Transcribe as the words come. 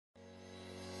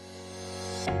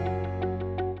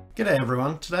G'day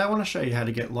everyone, today I want to show you how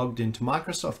to get logged into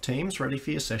Microsoft Teams ready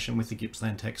for your session with the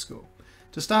Gippsland Tech School.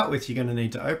 To start with, you're going to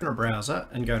need to open a browser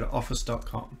and go to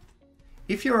office.com.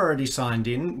 If you're already signed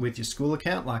in with your school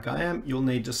account like I am, you'll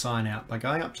need to sign out by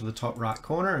going up to the top right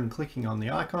corner and clicking on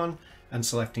the icon and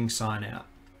selecting sign out.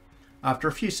 After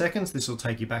a few seconds, this will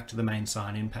take you back to the main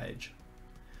sign in page.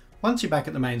 Once you're back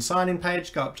at the main sign in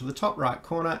page, go up to the top right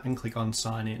corner and click on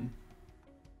sign in.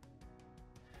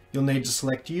 You'll need to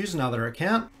select use another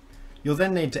account. You'll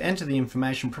then need to enter the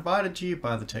information provided to you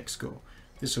by the tech school.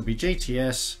 This will be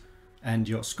GTS and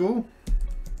your school,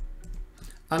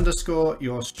 underscore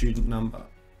your student number,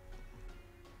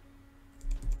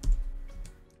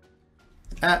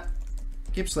 at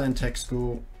Gippsland Tech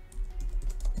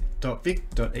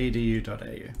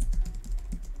School.vic.edu.au.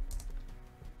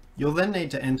 You'll then need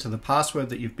to enter the password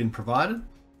that you've been provided.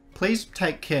 Please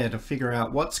take care to figure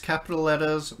out what's capital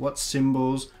letters, what's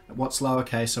symbols, what's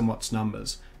lowercase and what's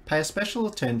numbers. Pay special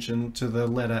attention to the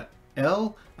letter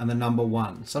L and the number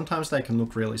 1. Sometimes they can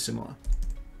look really similar.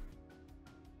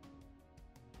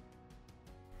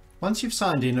 Once you've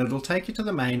signed in, it'll take you to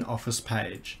the main office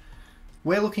page.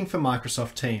 We're looking for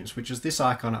Microsoft Teams, which is this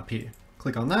icon up here.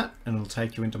 Click on that and it'll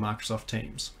take you into Microsoft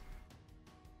Teams.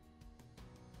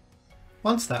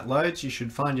 Once that loads, you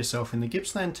should find yourself in the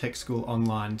Gippsland Tech School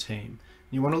online team.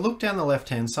 You want to look down the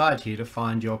left-hand side here to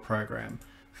find your program.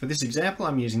 For this example,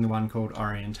 I'm using the one called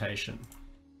Orientation.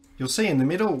 You'll see in the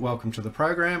middle, welcome to the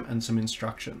program and some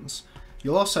instructions.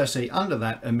 You'll also see under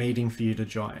that a meeting for you to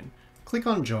join. Click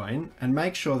on join and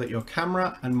make sure that your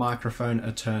camera and microphone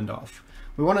are turned off.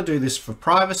 We want to do this for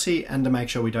privacy and to make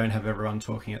sure we don't have everyone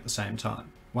talking at the same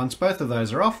time. Once both of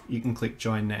those are off, you can click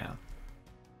join now.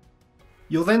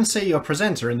 You'll then see your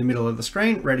presenter in the middle of the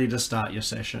screen ready to start your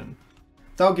session.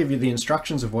 They'll give you the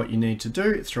instructions of what you need to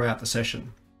do throughout the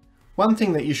session. One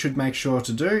thing that you should make sure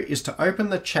to do is to open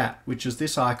the chat, which is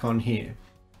this icon here.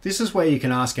 This is where you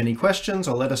can ask any questions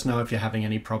or let us know if you're having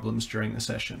any problems during the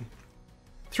session.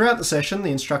 Throughout the session,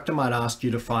 the instructor might ask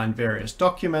you to find various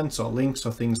documents or links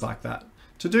or things like that.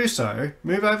 To do so,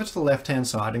 move over to the left-hand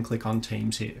side and click on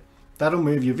Teams here. That'll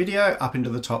move your video up into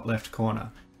the top left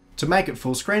corner. To make it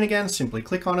full screen again, simply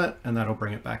click on it and that'll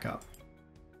bring it back up.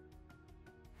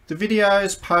 The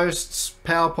videos, posts,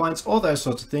 PowerPoints, all those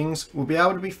sorts of things will be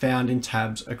able to be found in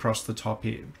tabs across the top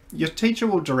here. Your teacher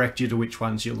will direct you to which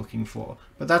ones you're looking for,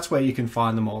 but that's where you can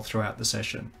find them all throughout the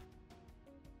session.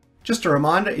 Just a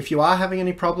reminder, if you are having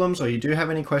any problems or you do have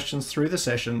any questions through the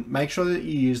session, make sure that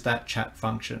you use that chat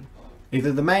function.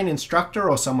 Either the main instructor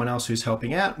or someone else who's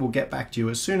helping out will get back to you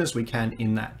as soon as we can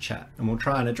in that chat, and we'll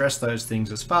try and address those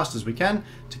things as fast as we can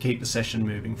to keep the session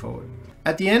moving forward.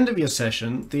 At the end of your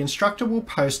session, the instructor will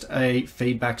post a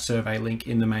feedback survey link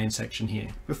in the main section here.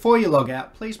 Before you log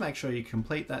out, please make sure you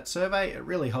complete that survey. It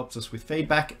really helps us with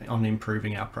feedback on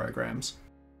improving our programs.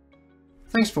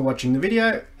 Thanks for watching the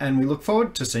video, and we look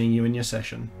forward to seeing you in your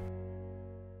session.